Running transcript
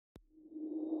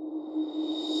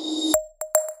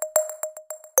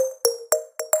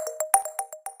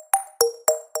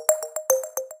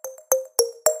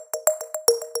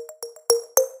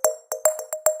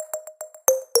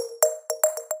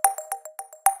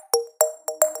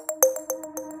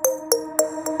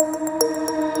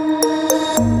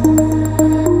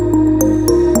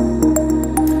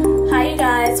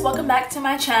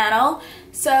my channel.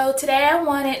 So today I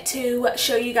wanted to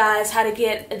show you guys how to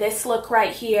get this look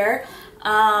right here.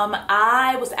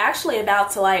 I was actually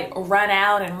about to like run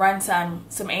out and run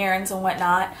some errands and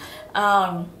whatnot.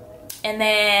 And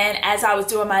then as I was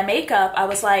doing my makeup, I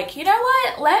was like, you know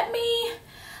what, let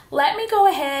me go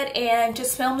ahead and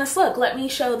just film this look. Let me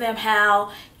show them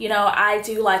how, you know, I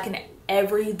do like an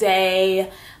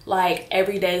everyday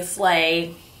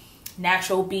slay,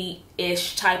 natural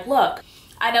beat-ish type look.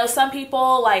 I know some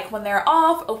people, like when they're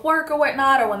off of work or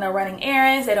whatnot, or when they're running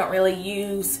errands, they don't really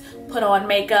put on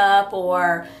makeup,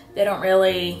 or they don't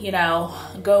really, you know,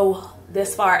 go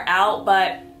this far out.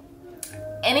 But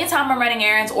anytime I'm running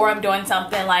errands or I'm doing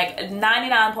something, like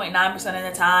 99.9%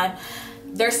 of the time,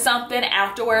 there's something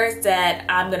afterwards that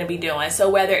I'm gonna be doing. So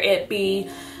whether it be,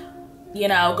 you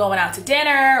know, going out to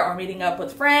dinner or meeting up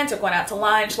with friends or going out to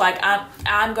lunch, like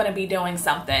I'm gonna be doing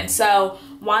something. So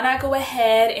why not go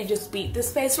ahead and just beat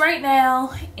this face right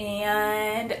now,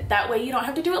 and that way you don't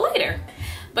have to do it later.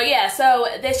 But yeah, so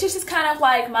this is just kind of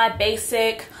like my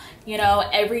basic, you know,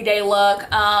 everyday look.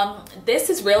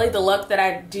 This is really the look that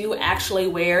I do actually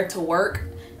wear to work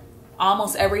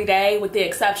almost every day, with the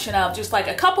exception of just like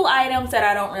a couple items that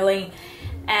I don't really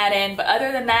add in. But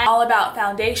other than that, all about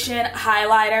foundation,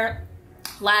 highlighter,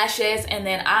 lashes, and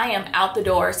then I am out the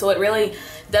door. So it really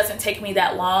doesn't take me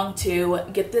that long to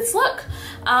get this look.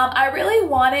 I really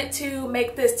wanted to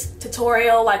make this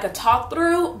tutorial like a talk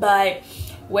through, but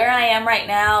where I am right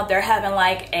now, they're having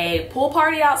like a pool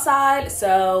party outside,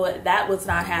 so that was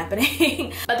not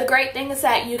happening. But the great thing is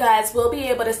that you guys will be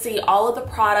able to see all of the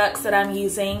products that I'm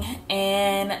using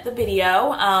in the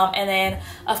video. And then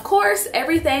of course,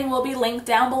 everything will be linked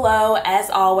down below as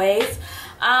always.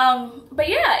 But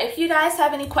yeah, if you guys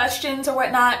have any questions or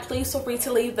whatnot, please feel free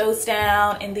to leave those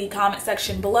down in the comment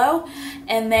section below.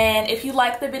 And then if you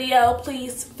like the video,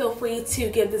 please feel free to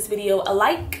give this video a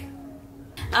like.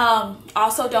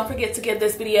 Also, don't forget to give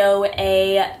this video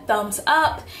a thumbs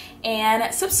up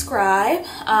and subscribe.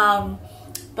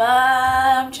 But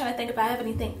I'm trying to think if I have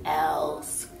anything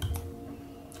else.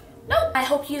 Nope. I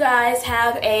hope you guys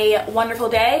have a wonderful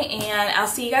day, and I'll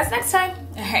see you guys next time.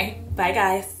 All right, bye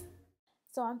guys.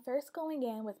 So I'm first going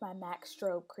in with my MAC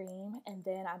Strobe Cream, and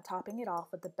then I'm topping it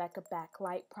off with the Becca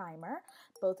Backlight Primer.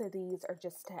 Both of these are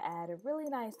just to add a really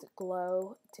nice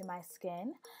glow to my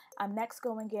skin. I'm next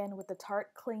going in with the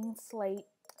Tarte Clean Slate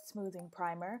Smoothing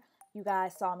Primer. You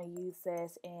guys saw me use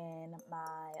this in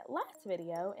my last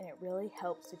video, and it really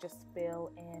helps to just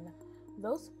fill in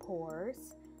those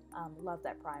pores. Love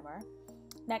that primer.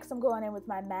 Next, I'm going in with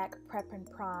my MAC Prep and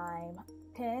Prime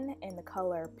pen in the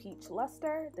color Peach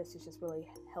Luster. This is just really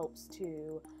helps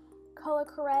to color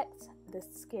correct the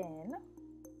skin.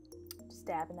 Just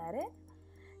dabbing that in.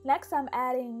 Next, I'm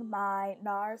adding my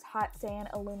Nars Hot Sand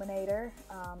Illuminator.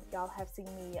 Y'all have seen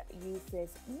me use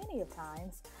this many of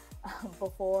times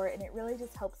before, and it really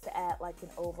just helps to add like an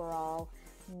overall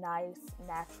nice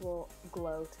natural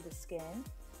glow to the skin.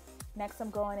 Next, I'm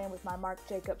going in with my Marc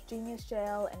Jacobs Genius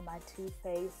Gel and my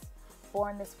TooFaced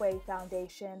Born This Way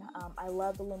foundation. I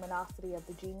love the luminosity of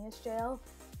the Genius Gel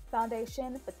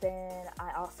foundation, but then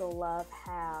I also love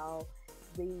how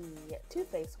the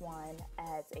TooFaced one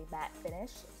adds a matte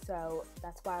finish, so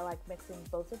that's why I like mixing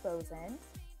both of those in.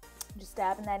 Just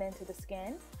dabbing that into the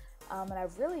skin, and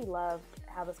I've really loved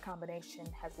how this combination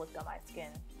has looked on my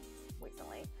skin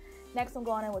recently. Next, I'm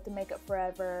going in with the Makeup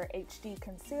Forever HD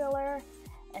Concealer,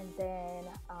 and then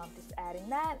just adding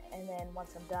that, and then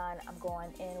once I'm done, I'm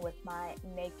going in with my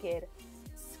Naked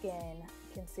Skin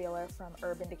Concealer from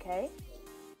Urban Decay.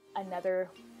 Another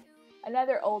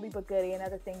oldie but goodie,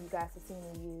 another thing you guys have seen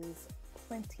me use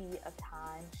plenty of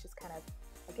times. Just kind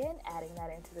of, again, adding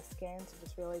that into the skin to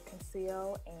just really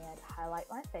conceal and highlight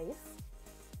my face.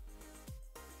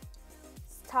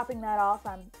 Topping that off,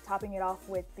 I'm topping it off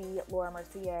with the Laura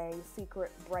Mercier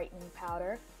Secret Brightening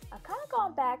Powder. I've kind of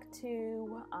gone back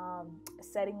to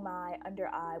setting my under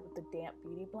eye with the damp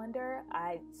beauty blender.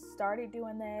 I started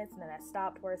doing this and then I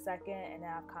stopped for a second, and then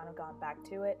I've kind of gone back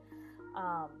to it.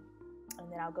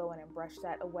 And then I'll go in and brush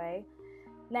that away.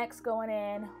 Next, going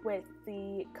in with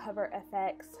the Cover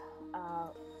FX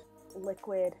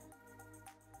liquid,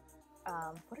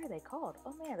 what are they called?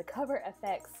 Oh man, the Cover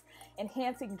FX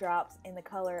enhancing drops in the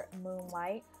color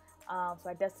Moonlight. So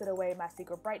I dusted away my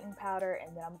Secret Brightening Powder,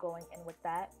 and then I'm going in with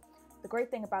that. The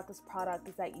great thing about this product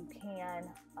is that you can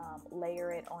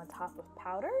layer it on top of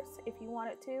powders if you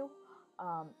wanted to,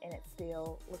 and it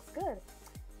still looks good.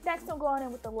 Next, I'm going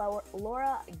in with the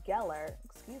Laura Gellar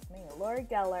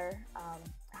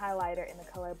highlighter in the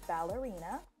color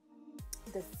Ballerina.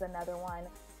 This is another one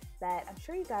that I'm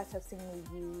sure you guys have seen me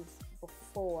use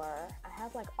before. I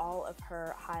have like all of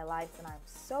her highlights and I'm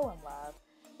so in love.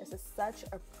 This is such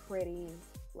a pretty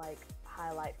like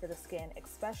highlight for the skin,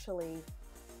 especially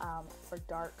for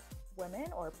dark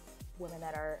women or women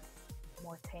that are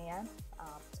more tan.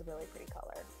 It's a really pretty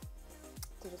color.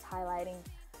 So just highlighting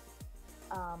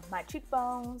my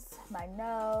cheekbones, my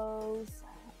nose,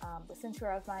 the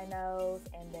center of my nose,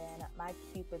 and then my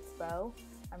Cupid's bow.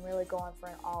 I'm really going for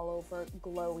an all over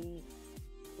glowy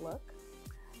look.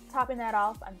 Topping that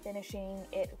off, I'm finishing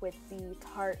it with the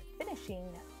Tarte finishing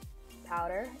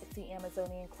powder. It's the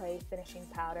Amazonian Clay finishing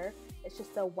powder. It's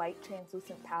just a white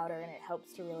translucent powder and it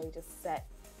helps to really just set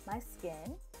my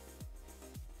skin.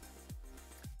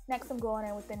 Next, I'm going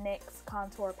in with the NYX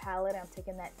Contour Palette. I'm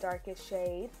taking that darkest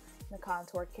shade in the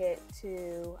contour kit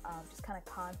to just kind of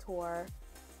contour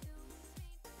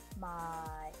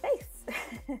my face.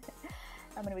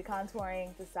 I'm going to be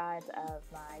contouring the sides of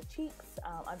my cheeks,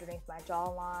 underneath my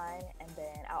jawline, and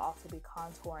then I'll also be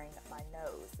contouring my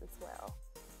nose as well.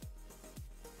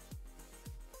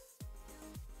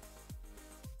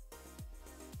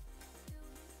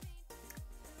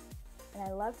 And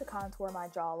I love to contour my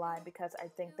jawline because I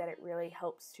think that it really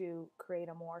helps to create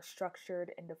a more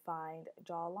structured and defined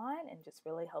jawline and just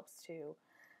really helps to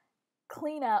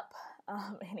clean up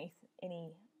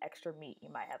any extra meat you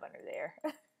might have under there.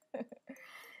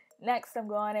 Next, I'm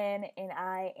going in and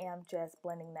I am just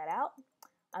blending that out.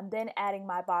 I'm then adding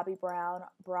my Bobbi Brown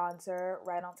bronzer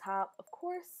right on top. Of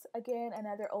course, again,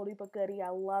 another oldie but goodie. I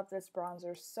love this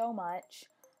bronzer so much.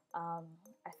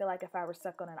 I feel like if I were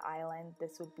stuck on an island,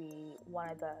 this would be one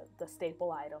of the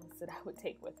staple items that I would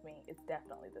take with me. It's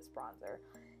definitely this bronzer.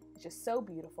 It's just so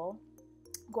beautiful.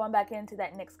 Going back into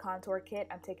that NYX contour kit,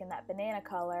 I'm taking that banana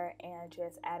color and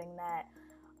just adding that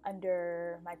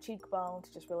under my cheekbone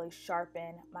to just really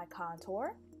sharpen my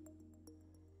contour.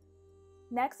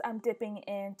 Next, I'm dipping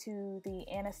into the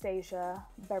Anastasia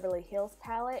Beverly Hills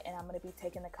palette and I'm going to be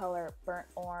taking the color Burnt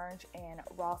Orange and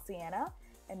Raw Sienna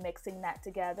and mixing that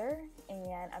together,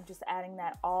 and I'm just adding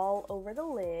that all over the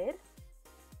lid.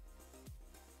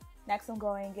 Next, I'm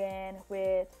going in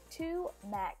with two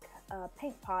MAC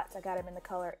paint pots. I got them in the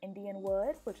color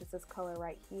Indianwood, which is this color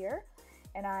right here,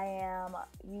 and I am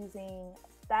using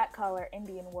that color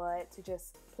Indianwood to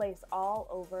just place all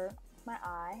over my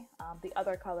eye. The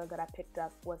other color that I picked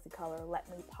up was the color Let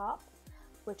Me Pop,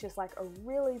 which is like a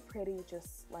really pretty,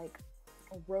 just like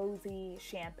a rosy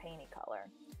champagne-y color.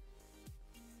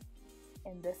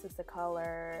 And this is the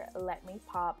color Let Me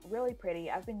Pop, really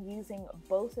pretty. I've been using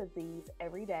both of these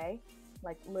every day,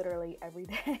 like literally every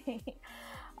day.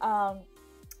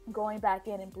 Going back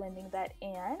in and blending that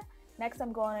in. Next,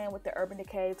 I'm going in with the Urban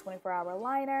Decay 24-hour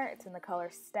liner. It's in the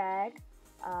color Stag.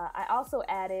 I also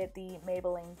added the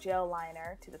Maybelline Gel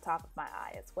Liner to the top of my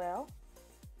eye as well,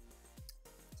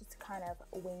 just to kind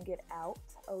of wing it out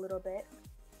a little bit.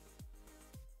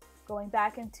 Going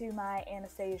back into my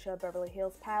Anastasia Beverly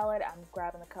Hills palette, I'm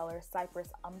grabbing the color Cypress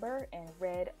Umber and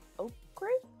Red Ochre,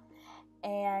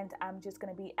 and I'm just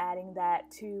going to be adding that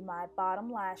to my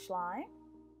bottom lash line,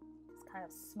 just kind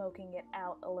of smoking it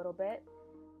out a little bit.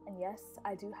 And yes,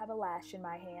 I do have a lash in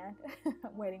my hand.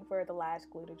 I'm waiting for the lash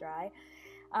glue to dry.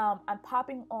 I'm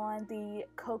popping on the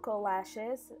Koko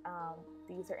lashes.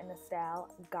 These are in the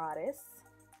style Goddess.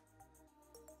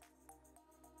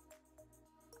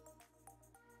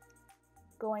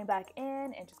 Going back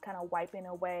in and just kind of wiping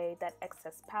away that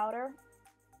excess powder.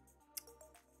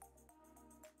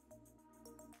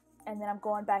 And then I'm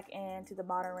going back into the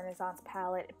Modern Renaissance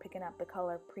palette and picking up the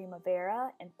color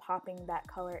Primavera and popping that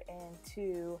color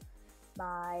into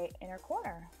my inner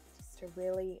corner just to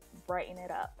really brighten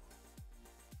it up.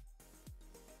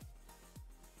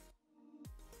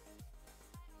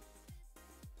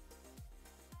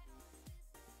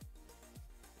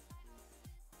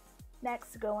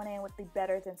 Next, going in with the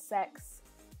Better Than Sex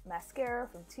Mascara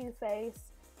from Too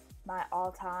Faced, my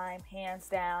all-time, hands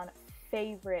down,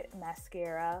 favorite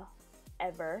mascara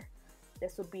ever.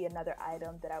 This would be another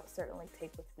item that I would certainly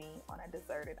take with me on a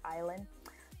deserted island.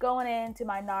 Going into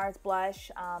my Nars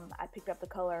blush, I picked up the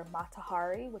color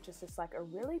Maht, which is just like a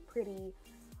really pretty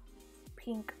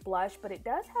pink blush, but it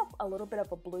does have a little bit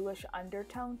of a bluish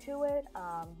undertone to it.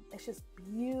 It's just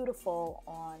beautiful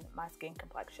on my skin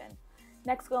complexion.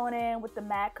 Next, going in with the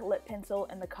MAC lip pencil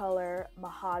in the color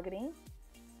Mahogany.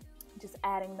 Just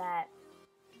adding that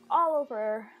all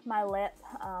over my lip,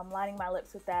 lining my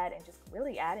lips with that and just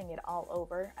really adding it all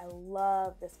over. I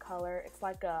love this color. It's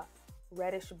like a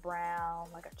reddish brown,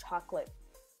 like a chocolate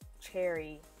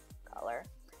cherry color.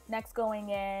 Next, going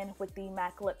in with the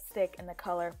MAC lipstick in the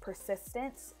color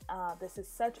Persistence. This is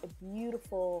such a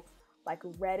beautiful, like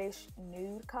reddish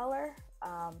nude color.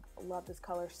 Love this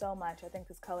color so much. I think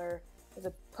this color is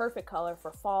a perfect color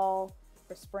for fall,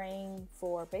 for spring,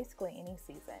 for basically any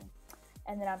season.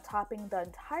 And then I'm topping the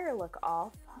entire look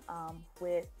off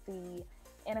with the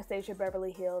Anastasia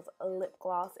Beverly Hills lip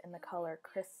gloss in the color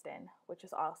Kristen, which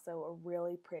is also a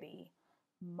really pretty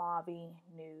mauve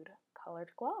nude colored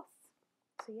gloss.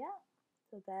 So yeah,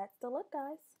 so that's the look,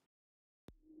 guys.